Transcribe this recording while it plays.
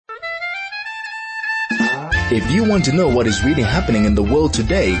If you want to know what is really happening in the world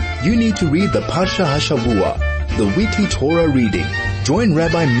today, you need to read the Parsha HaShavua, the weekly Torah reading. Join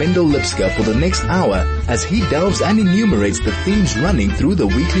Rabbi Mendel Lipska for the next hour as he delves and enumerates the themes running through the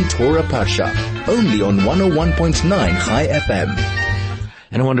weekly Torah Parsha, only on 101.9 Chai FM.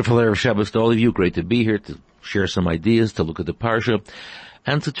 And a wonderful Erev Shabbos to all of you. Great to be here to share some ideas, to look at the Parsha,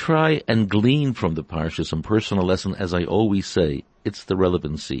 and to try and glean from the Parsha some personal lesson. As I always say, it's the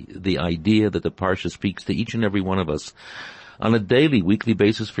relevancy, the idea that the Parsha speaks to each and every one of us on a daily, weekly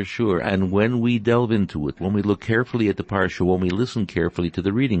basis for sure. And when we delve into it, when we look carefully at the Parsha, when we listen carefully to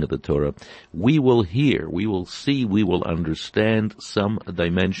the reading of the Torah, we will hear, we will see, we will understand some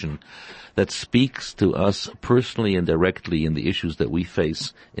dimension that speaks to us personally and directly in the issues that we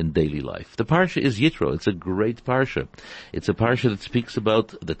face in daily life. The Parsha is Yitro. It's a great Parsha. It's a Parsha that speaks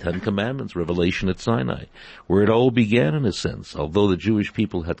about the Ten Commandments, revelation at Sinai, where it all began in a sense. Although the Jewish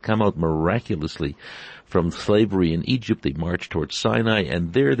people had come out miraculously from slavery in Egypt, they marched towards Sinai,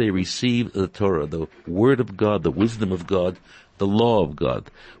 and there they received the Torah, the Word of God, the wisdom of God, the law of God,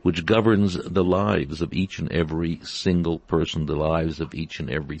 which governs the lives of each and every single person, the lives of each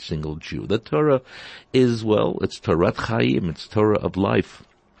and every single Jew. The Torah is, well, it's Torah Chaim, it's Torah of life.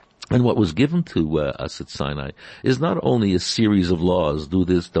 And what was given to us at Sinai is not only a series of laws, do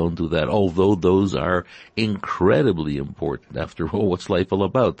this, don't do that, although those are incredibly important. After all, what's life all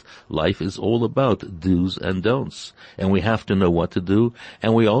about? Life is all about do's and don'ts. And we have to know what to do,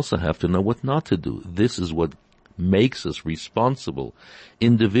 and we also have to know what not to do. This is what makes us responsible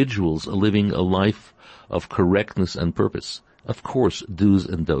individuals living a life of correctness and purpose. Of course, do's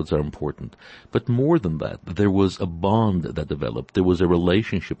and don'ts are important. But more than that, there was a bond that developed. There was a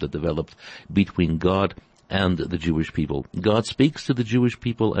relationship that developed between God and the Jewish people. God speaks to the Jewish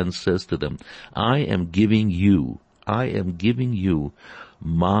people and says to them, I am giving you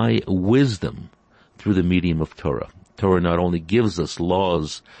my wisdom through the medium of Torah. Torah not only gives us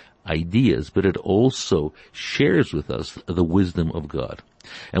laws, ideas, but it also shares with us the wisdom of God.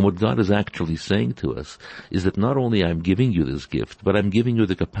 And what God is actually saying to us is that not only I'm giving you this gift, but I'm giving you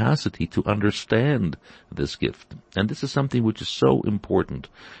the capacity to understand this gift. And this is something which is so important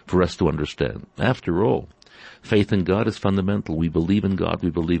for us to understand. After all, faith in God is fundamental. We believe in God,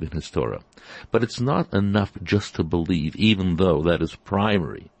 we believe in His Torah. But it's not enough just to believe, even though that is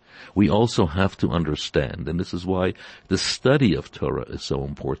primary. We also have to understand, and this is why the study of Torah is so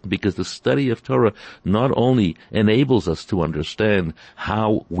important, because the study of Torah not only enables us to understand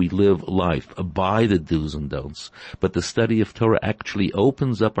how we live life by the do's and don'ts, but the study of Torah actually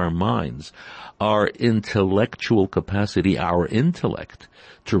opens up our minds, our intellectual capacity, our intellect,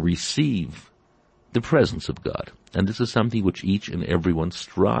 to receive the presence of God. And this is something which each and everyone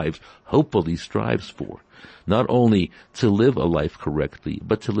hopefully strives for. Not only to live a life correctly,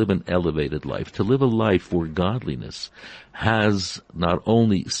 but to live an elevated life, to live a life where godliness has not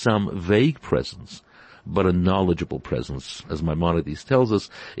only some vague presence, but a knowledgeable presence. As Maimonides tells us,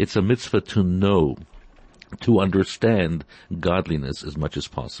 it's a mitzvah to know, to understand godliness as much as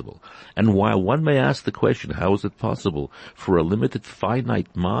possible. And while one may ask the question, how is it possible for a limited,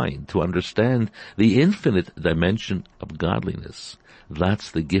 finite mind to understand the infinite dimension of godliness?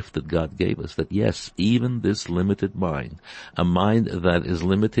 That's the gift that God gave us, that yes, even this limited mind, a mind that is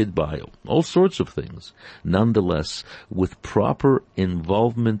limited by all sorts of things, nonetheless, with proper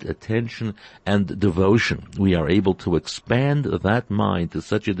involvement, attention, and devotion, we are able to expand that mind to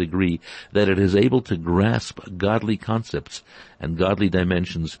such a degree that it is able to grasp godly concepts and godly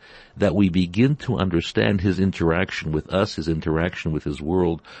dimensions, that we begin to understand His interaction with us, His interaction with His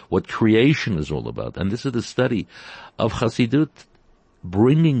world, what creation is all about. And this is the study of Chassidut,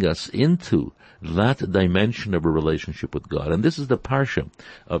 bringing us into that dimension of a relationship with God. And this is the Parsha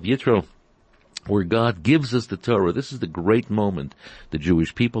of Yitro, where God gives us the Torah. This is the great moment. The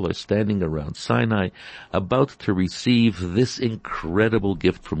Jewish people are standing around Sinai, about to receive this incredible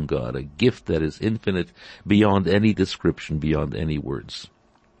gift from God, a gift that is infinite, beyond any description, beyond any words.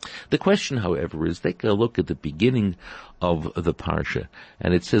 The question, however, is take a look at the beginning of the Parsha,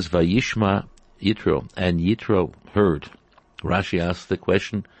 and it says, Vayishma Yitro, and Yitro heard. Rashi asks the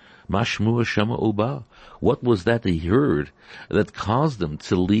question, Mashmu Shama Uba. What was that he heard that caused him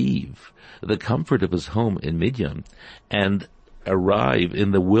to leave the comfort of his home in Midian and arrive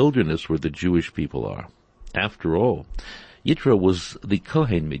in the wilderness where the Jewish people are? After all, Yitro was the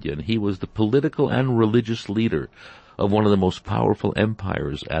Kohen Midian. He was the political and religious leader of one of the most powerful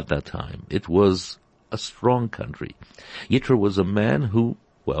empires at that time. It was a strong country. Yitro was a man who,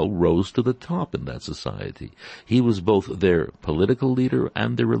 rose to the top in that society. He was both their political leader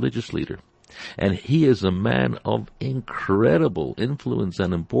and their religious leader. And he is a man of incredible influence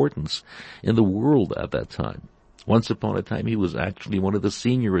and importance in the world at that time. Once upon a time, he was actually one of the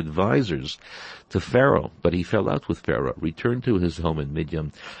senior advisors to Pharaoh, but he fell out with Pharaoh, returned to his home in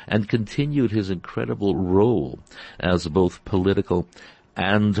Midian, and continued his incredible role as both political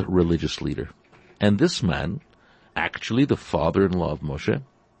and religious leader. And this man, actually the father-in-law of Moshe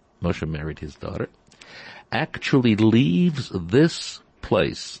married his daughter, actually leaves this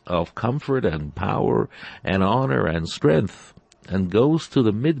place of comfort and power and honor and strength and goes to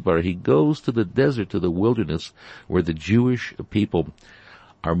the Midbar. He goes to the desert, to the wilderness, where the Jewish people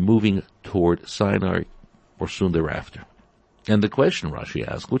are moving toward Sinai or soon thereafter. And the question Rashi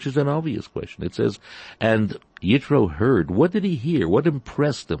asks, which is an obvious question, it says, and Yitro heard. What did he hear? What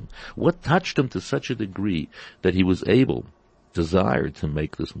impressed him? What touched him to such a degree that he was desired to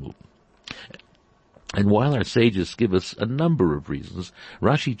make this move? And while our sages give us a number of reasons,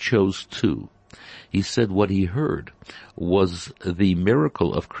 Rashi chose two. He said what he heard was the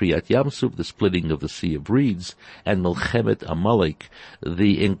miracle of Kriyat Yamsuf, the splitting of the Sea of Reeds, and Milchemet Amalek,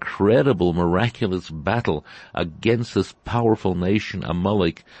 the incredible, miraculous battle against this powerful nation,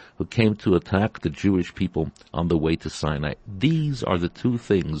 Amalek, who came to attack the Jewish people on the way to Sinai. These are the two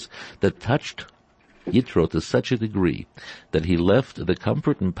things that touched Yitro to such a degree that he left the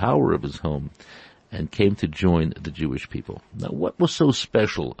comfort and power of his home and came to join the Jewish people. Now, what was so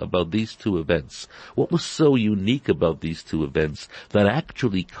special about these two events? What was so unique about these two events that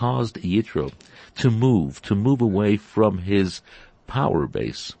actually caused Yitro to move away from his power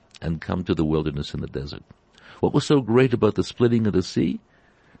base and come to the wilderness in the desert? What was so great about the splitting of the sea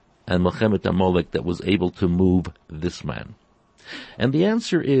and Milchemet Amalek that was able to move this man? And the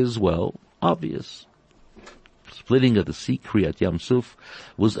answer is, well, obvious. Splitting of the sea, Kriyat Yamsuf,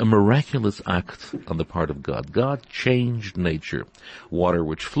 was a miraculous act on the part of God. God changed nature. Water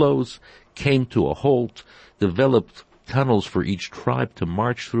which flows came to a halt, developed tunnels for each tribe to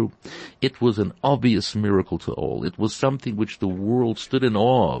march through. It was an obvious miracle to all. It was something which the world stood in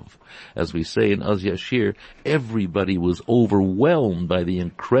awe of. As we say in Az Yashir, everybody was overwhelmed by the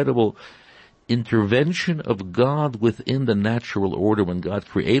incredible intervention of God within the natural order. When God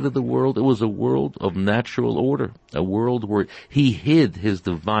created the world, it was a world of natural order, a world where he hid his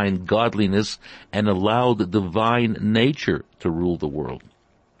divine godliness and allowed the divine nature to rule the world.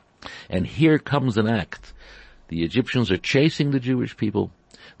 And here comes an act. The Egyptians are chasing the Jewish people.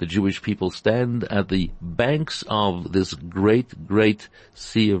 The Jewish people stand at the banks of this great, great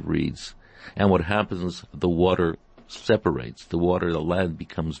sea of reeds. And what happens? The water separates. The land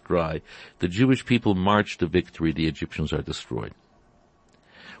becomes dry. The Jewish people march to victory. The Egyptians are destroyed.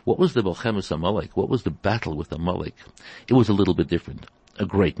 What was the Milchemet Amalek? What was the battle with Amalek? It was a little bit different. A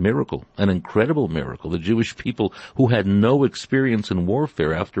great miracle, an incredible miracle. The Jewish people, who had no experience in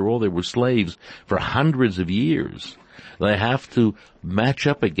warfare, after all, they were slaves for hundreds of years, they have to match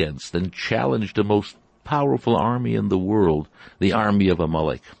up against and challenge the most powerful army in the world, the army of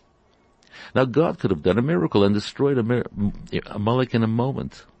Amalek. Now, God could have done a miracle and destroyed Amalek in a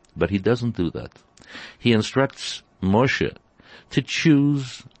moment, but he doesn't do that. He instructs Moshe to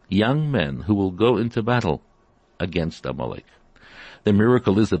choose young men who will go into battle against Amalek. The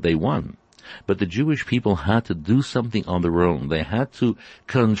miracle is that they won, but the Jewish people had to do something on their own. They had to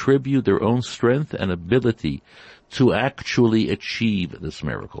contribute their own strength and ability to actually achieve this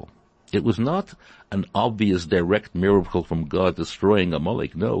miracle. It was not an obvious direct miracle from God destroying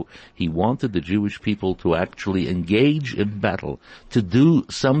Amalek. No, he wanted the Jewish people to actually engage in battle, to do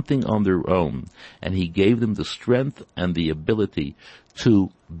something on their own, and he gave them the strength and the ability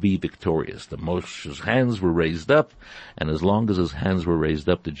to be victorious. Moshe's hands were raised up, and as long as his hands were raised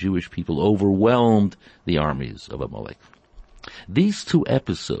up, the Jewish people overwhelmed the armies of Amalek. These two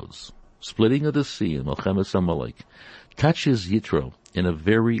episodes, splitting of the sea and Milchemet Amalek, touches Yitro in a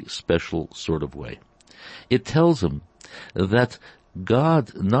very special sort of way. It tells him that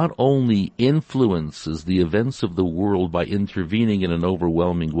God not only influences the events of the world by intervening in an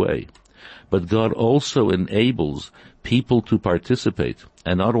overwhelming way, but God also enables people to participate,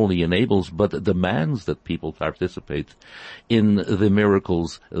 and not only enables, but demands that people participate in the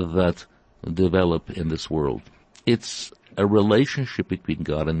miracles that develop in this world. It's a relationship between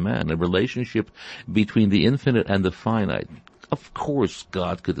God and man, a relationship between the infinite and the finite. Of course,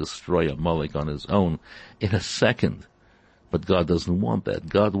 God could destroy Amalek on his own in a second, but God doesn't want that.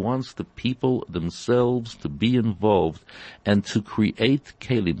 God wants the people themselves to be involved and to create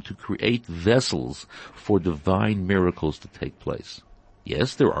kelim, to create vessels for divine miracles to take place.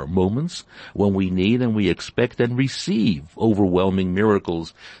 Yes, there are moments when we need and we expect and receive overwhelming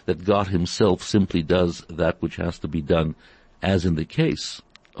miracles that God himself simply does that which has to be done, as in the case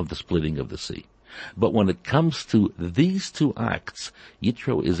of the splitting of the sea. But when it comes to these two acts,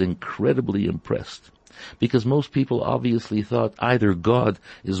 Yitro is incredibly impressed. Because most people obviously thought either God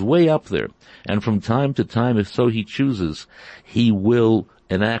is way up there, and from time to time, if so he chooses, he will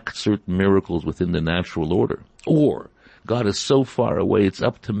enact certain miracles within the natural order. Or God is so far away, it's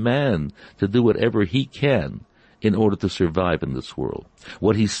up to man to do whatever he can in order to survive in this world.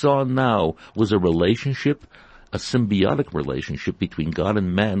 What he saw now was a relationship, a symbiotic relationship between God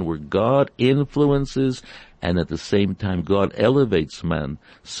and man, where God influences and at the same time God elevates man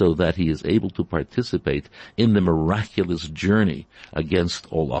so that he is able to participate in the miraculous journey against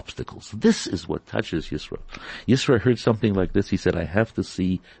all obstacles. This is what touches Yitro. Yitro heard something like this. He said, I have to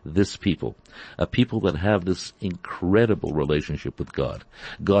see this people, a people that have this incredible relationship with God.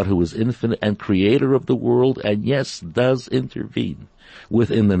 God who is infinite and creator of the world, and yes, does intervene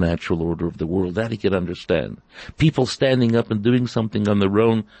within the natural order of the world. That he could understand. People standing up and doing something on their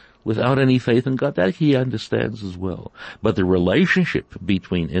own without any faith in God, that he understands as well. But the relationship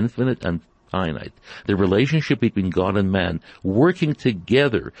between infinite and finite, the relationship between God and man, working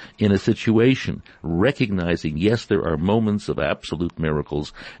together in a situation, recognizing, yes, there are moments of absolute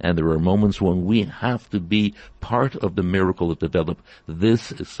miracles, and there are moments when we have to be part of the miracle that develop.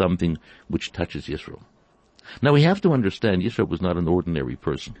 This is something which touches Yitro. Now we have to understand, Yitro was not an ordinary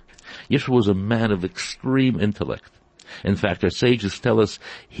person. Yitro was a man of extreme intellect. In fact, our sages tell us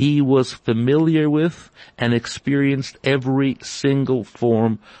he was familiar with and experienced every single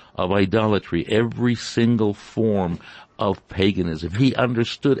form of idolatry, every single form of paganism. He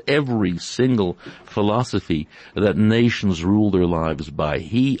understood every single philosophy that nations rule their lives by.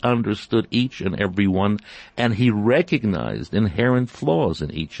 He understood each and every one, and he recognized inherent flaws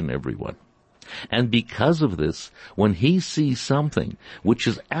in each and every one. And because of this, when he sees something which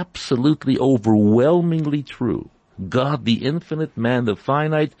is absolutely overwhelmingly true, God the infinite, man the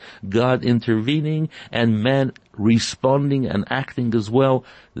finite, God intervening, and man responding and acting as well,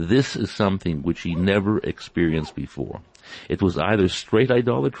 this is something which he never experienced before. It was either straight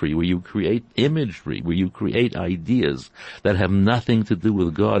idolatry, where you create imagery, where you create ideas that have nothing to do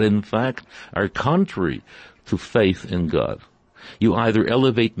with God, in fact, are contrary to faith in God. You either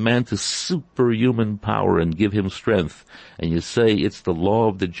elevate man to superhuman power and give him strength, and you say it's the law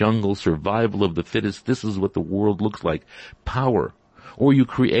of the jungle, survival of the fittest, this is what the world looks like, power. Or you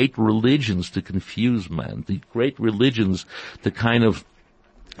create religions to confuse man, to create religions to kind of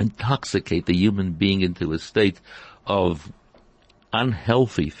intoxicate the human being into a state of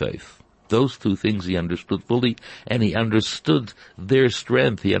unhealthy faith. Those two things he understood fully, and he understood their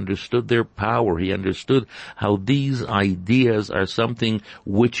strength, he understood their power, he understood how these ideas are something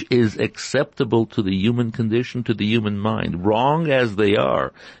which is acceptable to the human condition, to the human mind. Wrong as they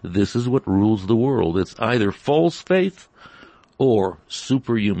are, this is what rules the world. It's either false faith or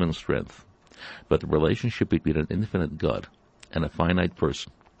superhuman strength. But the relationship between an infinite God and a finite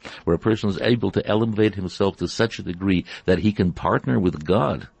person, where a person is able to elevate himself to such a degree that he can partner with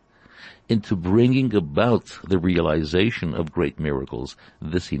God into bringing about the realization of great miracles,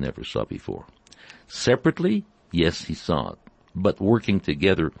 this he never saw before. Separately, yes, he saw it, but working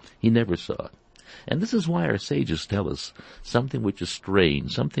together, he never saw it. And this is why our sages tell us something which is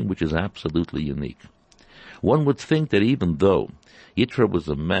strange, something which is absolutely unique. One would think that even though Yitro was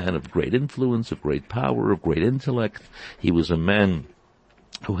a man of great influence, of great power, of great intellect, he was a man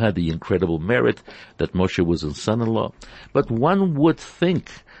who had the incredible merit that Moshe was his son-in-law, but one would think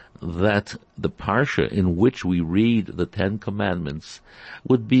that the parsha in which we read the Ten Commandments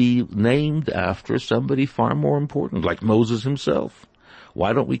would be named after somebody far more important, like Moses himself.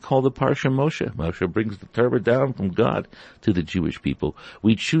 Why don't we call the parsha Moshe? Moshe brings the Torah down from God to the Jewish people.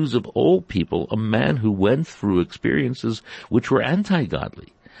 We choose of all people a man who went through experiences which were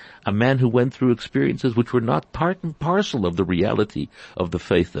anti-godly, a man who went through experiences which were not part and parcel of the reality of the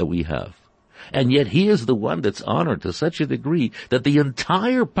faith that we have. And yet he is the one that's honored to such a degree that the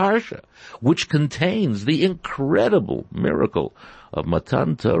entire parsha, which contains the incredible miracle of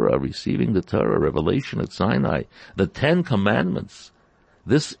Matan Torah, receiving the Torah, revelation at Sinai, the Ten Commandments,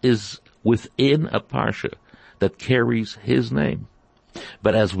 this is within a parsha that carries his name.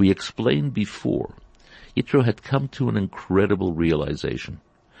 But as we explained before, Yitro had come to an incredible realization.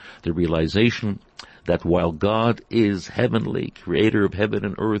 The realization that while God is heavenly, creator of heaven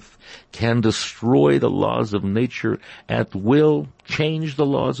and earth, can destroy the laws of nature at will, change the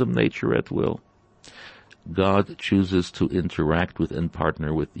laws of nature at will, God chooses to interact with and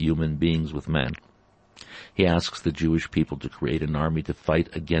partner with human beings, with man. He asks the Jewish people to create an army to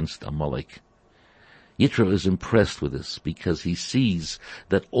fight against Amalek. Yitro is impressed with this because he sees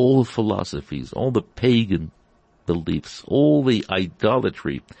that all philosophies, all the pagan beliefs, all the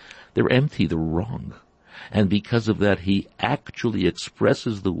idolatry, they're empty, they're wrong. And because of that, he actually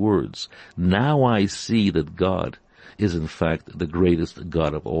expresses the words, "Now I see that God is in fact the greatest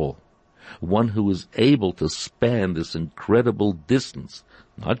God of all." One who is able to span this incredible distance,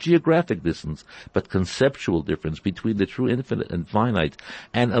 not geographic distance, but conceptual difference between the true infinite and finite,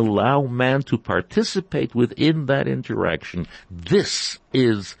 and allow man to participate within that interaction. This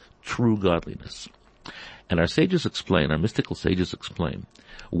is true godliness. And our sages explain, our mystical sages explain,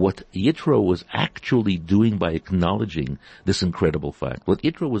 what Yitro was actually doing by acknowledging this incredible fact. What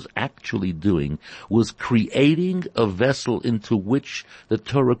Yitro was actually doing was creating a vessel into which the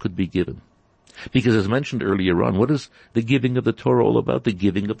Torah could be given. Because as mentioned earlier on, what is the giving of the Torah all about? The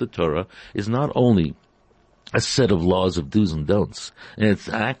giving of the Torah is not only a set of laws of do's and don'ts, and it's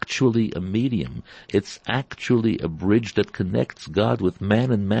actually a medium. It's actually a bridge that connects God with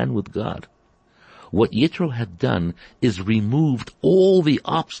man and man with God. What Yitro had done is removed all the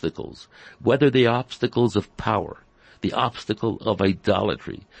obstacles, whether the obstacles of power, the obstacle of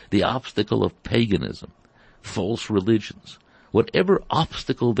idolatry, the obstacle of paganism, false religions, whatever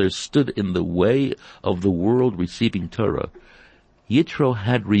obstacle there stood in the way of the world receiving Torah, Yitro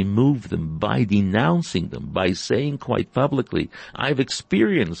had removed them by denouncing them, by saying quite publicly, "I've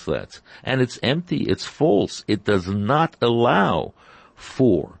experienced that, and it's empty, it's false, it does not allow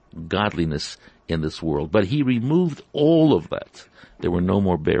for godliness in this world." But he removed all of that. There were no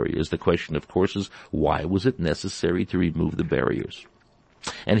more barriers. The question, of course, is why was it necessary to remove the barriers?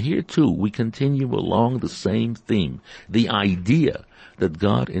 And here, too, we continue along the same theme, the idea that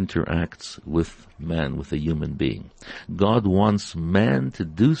God interacts with man, with a human being. God wants man to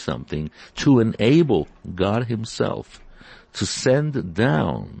do something to enable God himself to send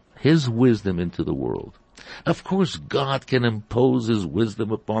down his wisdom into the world. Of course, God can impose his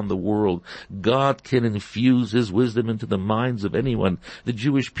wisdom upon the world. God can infuse his wisdom into the minds of anyone. The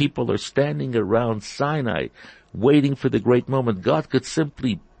Jewish people are standing around Sinai, waiting for the great moment. God could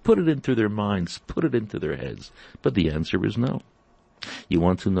simply put it into their minds, put it into their heads. But the answer is no. You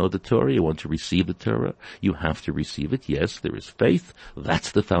want to know the Torah? You want to receive the Torah? You have to receive it. Yes, there is faith.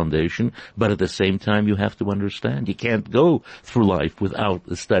 That's the foundation. But at the same time, you have to understand. You can't go through life without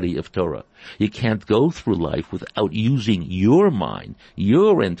the study of Torah. You can't go through life without using your mind,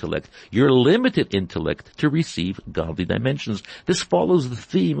 your intellect, your limited intellect to receive godly dimensions. This follows the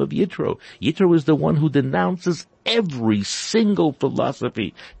theme of Yitro. Yitro is the one who denounces every single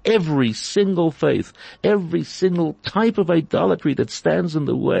philosophy, every single faith, every single type of idolatry that stands in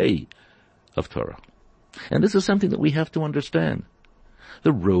the way of Torah. And this is something that we have to understand.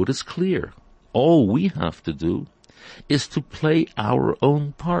 The road is clear. All we have to do is to play our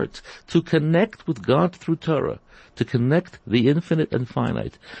own part, to connect with God through Torah, to connect the infinite and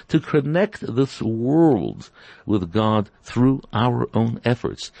finite, to connect this world with God through our own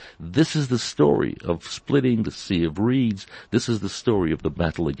efforts. This is the story of splitting the Sea of Reeds. This is the story of the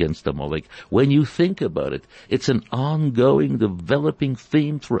battle against Amalek. When you think about it, it's an ongoing, developing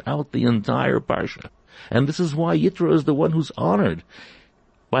theme throughout the entire Parsha. And this is why Yitro is the one who's honored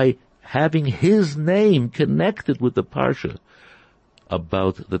by having his name connected with the Parsha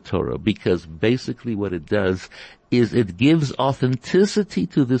about the Torah, because basically what it does is it gives authenticity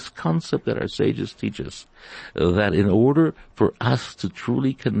to this concept that our sages teach us, that in order for us to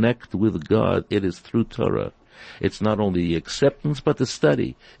truly connect with God, it is through Torah. It's not only the acceptance, but the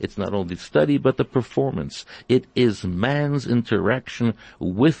study. It's not only study, but the performance. It is man's interaction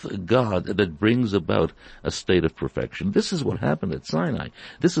with God that brings about a state of perfection. This is what happened at Sinai.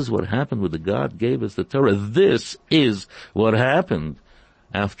 This is what happened when the God gave us the Torah. This is what happened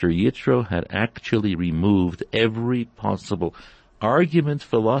after Yitro had actually removed every possible argument,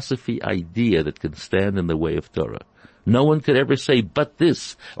 philosophy, idea that can stand in the way of Torah. No one could ever say, but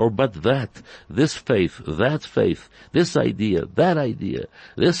this, or but that, this faith, this idea, that idea,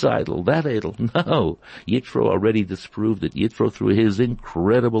 this idol, that idol. No. Yitro already disproved it. Yitro, through his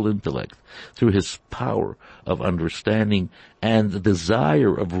incredible intellect, through his power of understanding and the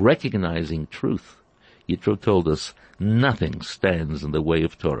desire of recognizing truth, Yitro told us, nothing stands in the way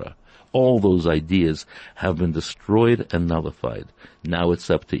of Torah. All those ideas have been destroyed and nullified. Now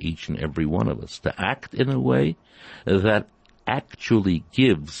it's up to each and every one of us to act in a way that actually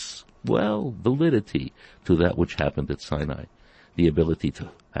gives, well, validity to that which happened at Sinai. The ability to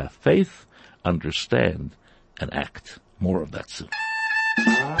have faith, understand, and act. More of that soon.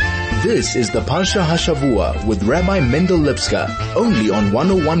 This is the Parsha Hashavua with Rabbi Mendel Lipska, only on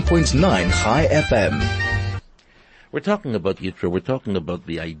 101.9 High FM. We're talking about Yitro. We're talking about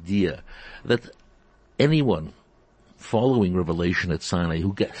the idea that anyone following revelation at Sinai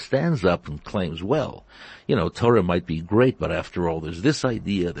who stands up and claims, well, Torah might be great, but after all, there's this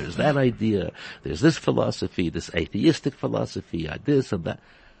idea, there's that idea, there's this philosophy, this atheistic philosophy, this and that.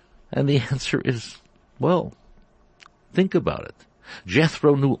 And the answer is, well, think about it.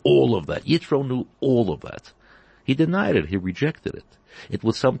 Jethro knew all of that. Yitro knew all of that. He denied it. He rejected it. It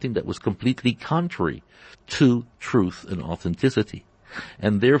was something that was completely contrary to truth and authenticity.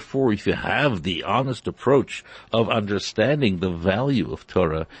 And therefore, if you have the honest approach of understanding the value of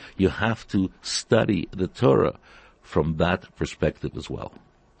Torah, you have to study the Torah from that perspective as well.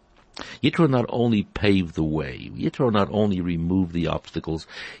 Yitro not only paved the way, Yitro not only removed the obstacles,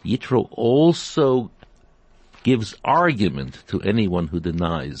 Yitro also gives argument to anyone who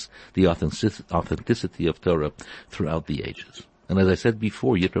denies the authenticity of Torah throughout the ages. And as I said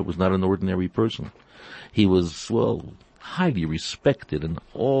before, Yitro was not an ordinary person. He was, highly respected in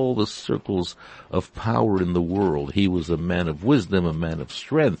all the circles of power in the world. He was a man of wisdom, a man of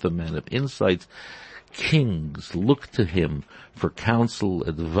strength, a man of insight. Kings looked to him for counsel,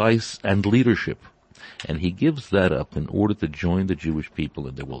 advice, and leadership. And he gives that up in order to join the Jewish people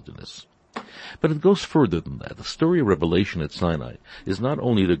in the wilderness. But it goes further than that. The story of revelation at Sinai is not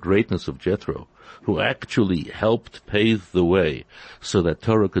only the greatness of Jethro, who actually helped pave the way so that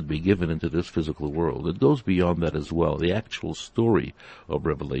Torah could be given into this physical world. It goes beyond that as well. The actual story of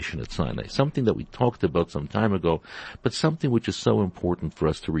revelation at Sinai, something that we talked about some time ago, but something which is so important for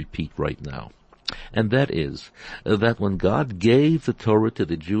us to repeat right now. And that is that when God gave the Torah to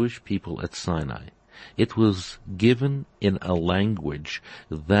the Jewish people at Sinai, it was given in a language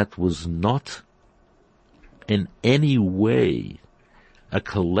that was not in any way a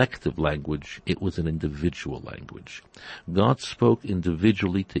collective language. It was an individual language. God spoke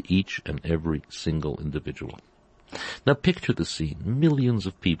individually to each and every single individual. Now picture the scene. Millions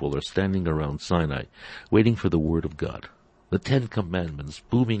of people are standing around Sinai waiting for the word of God. The 10 Commandments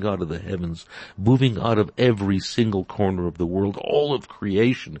booming out of the heavens, moving out of every single corner of the world. All of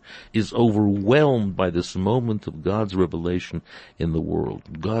creation is overwhelmed by this moment of God's revelation in the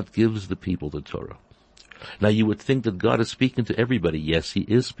world. God gives the people the Torah. Now you would think that God is speaking to everybody. Yes, He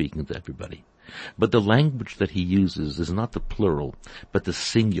is speaking to everybody. But the language that He uses is not the plural, but the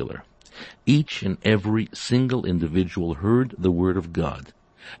singular. Each and every single individual heard the word of God,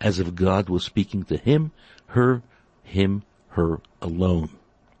 as if God was speaking to him, her alone.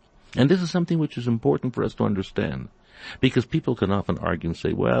 And this is something which is important for us to understand, because people can often argue and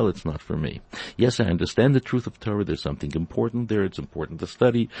say, well, it's not for me. Yes, I understand the truth of Torah. There's something important there. It's important to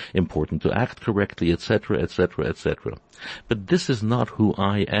study, important to act correctly, etc., etc., etc. But this is not who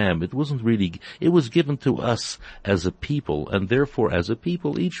I am. It was given to us as a people, and therefore as a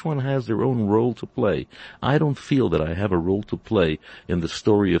people, each one has their own role to play. I don't feel that I have a role to play in the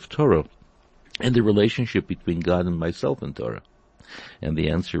story of Torah and the relationship between God and myself in Torah. And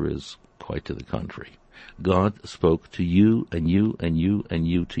the answer is quite to the contrary. God spoke to you and you and you and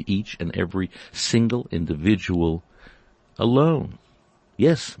you, to each and every single individual alone.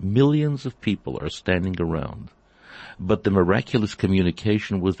 Yes, millions of people are standing around. But the miraculous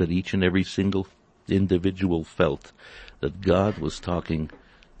communication was that each and every single individual felt that God was talking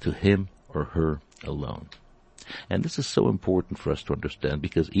to him or her alone. And this is so important for us to understand,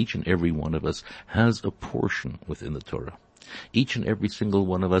 because each and every one of us has a portion within the Torah. Each and every single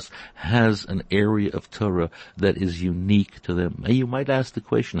one of us has an area of Torah that is unique to them. And you might ask the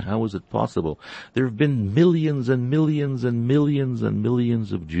question, how is it possible? There have been millions and millions and millions and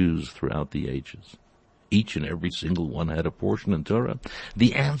millions of Jews throughout the ages. Each and every single one had a portion in Torah.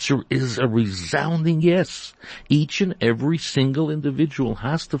 The answer is a resounding yes. Each and every single individual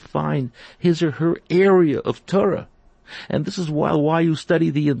has to find his or her area of Torah. And this is why you study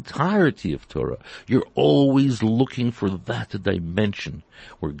the entirety of Torah. You're always looking for that dimension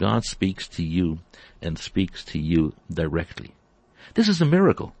where God speaks to you and speaks to you directly. This is a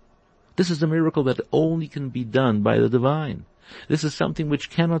miracle. This is a miracle that only can be done by the divine. This is something which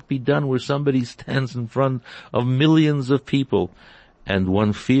cannot be done where somebody stands in front of millions of people and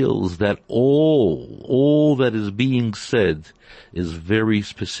one feels that all that is being said is very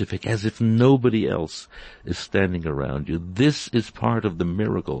specific, as if nobody else is standing around you. This is part of the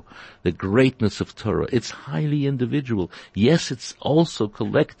miracle, the greatness of Torah. It's highly individual. Yes, it's also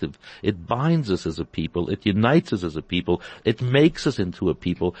collective. It binds us as a people. It unites us as a people. It makes us into a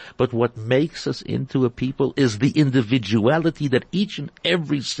people. But what makes us into a people is the individuality that each and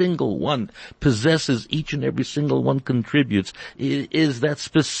every single one possesses, each and every single one contributes. It is that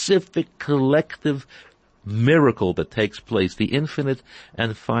specific collective miracle that takes place, the infinite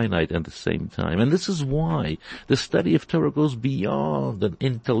and finite at the same time. And this is why the study of Torah goes beyond an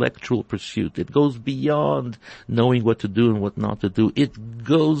intellectual pursuit. It goes beyond knowing what to do and what not to do. It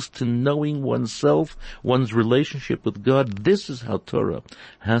goes to knowing oneself, one's relationship with God. This is how Torah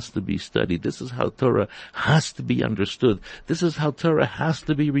has to be studied. This is how Torah has to be understood. This is how Torah has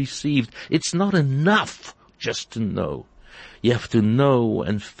to be received. It's not enough just to know. You have to know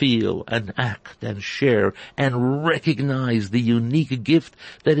and feel and act and share and recognize the unique gift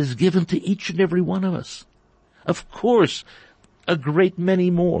that is given to each and every one of us. Of course, a great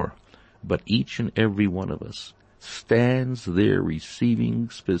many more, but each and every one of us stands there receiving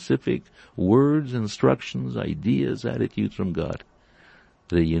specific words, instructions, ideas, attitudes from God.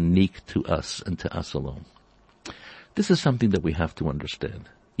 They're unique to us and to us alone. This is something that we have to understand.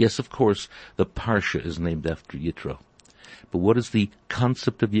 Yes, of course, the Parsha is named after Yitro. But what is the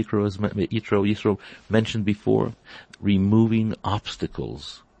concept of Yitro, as Yitro mentioned before? Removing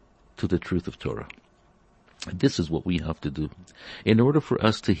obstacles to the truth of Torah. This is what we have to do. In order for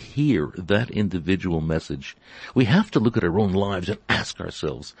us to hear that individual message, we have to look at our own lives and ask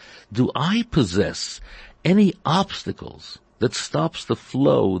ourselves, do I possess any obstacles that stops the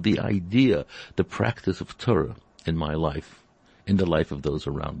flow, the idea, the practice of Torah in my life? In the life of those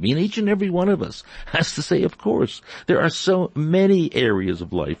around me. And each and every one of us has to say, of course, there are so many areas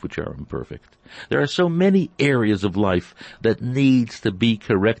of life which are imperfect. There are so many areas of life that needs to be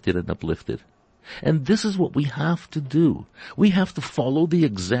corrected and uplifted. And this is what we have to do. We have to follow the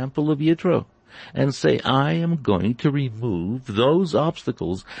example of Yitro and say, I am going to remove those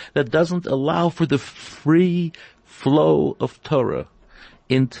obstacles that doesn't allow for the free flow of Torah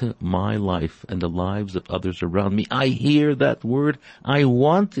into my life and the lives of others around me. I hear that word. I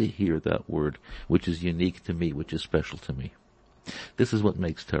want to hear that word, which is unique to me, which is special to me. This is what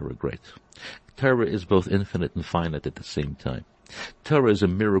makes Torah great. Torah is both infinite and finite at the same time. Torah is a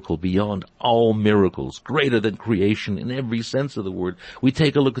miracle beyond all miracles, greater than creation in every sense of the word. We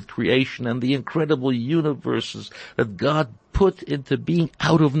take a look at creation and the incredible universes that God put into being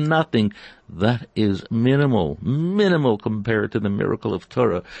out of nothing. That is minimal compared to the miracle of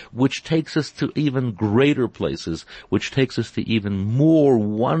Torah, which takes us to even greater places, which takes us to even more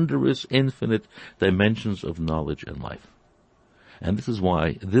wondrous, infinite dimensions of knowledge and life. And this is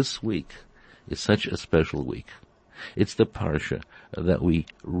why this week is such a special week. It's the Parsha that we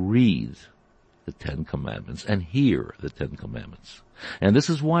read the Ten Commandments and hear the Ten Commandments. And this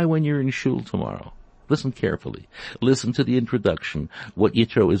is why when you're in shul tomorrow, listen carefully. Listen to the introduction, what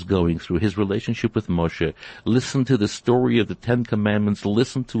Yitro is going through, his relationship with Moshe. Listen to the story of the Ten Commandments.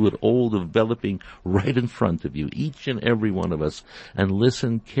 Listen to it all developing right in front of you, each and every one of us. And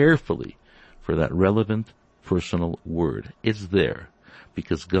listen carefully for that relevant personal word. It's there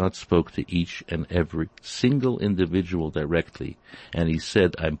because God spoke to each and every single individual directly. And he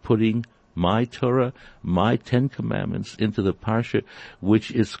said, I'm putting my Torah, my Ten Commandments into the Parsha, which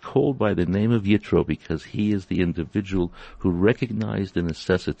is called by the name of Yitro because he is the individual who recognized the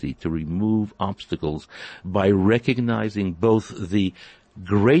necessity to remove obstacles by recognizing both the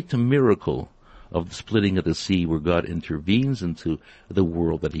great miracle of the splitting of the sea where God intervenes into the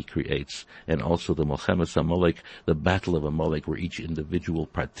world that he creates, and also the Milchemes Amalek, the battle of Amalek, where each individual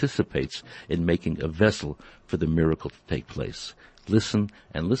participates in making a vessel for the miracle to take place. Listen,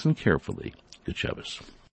 and listen carefully. Good Shabbos.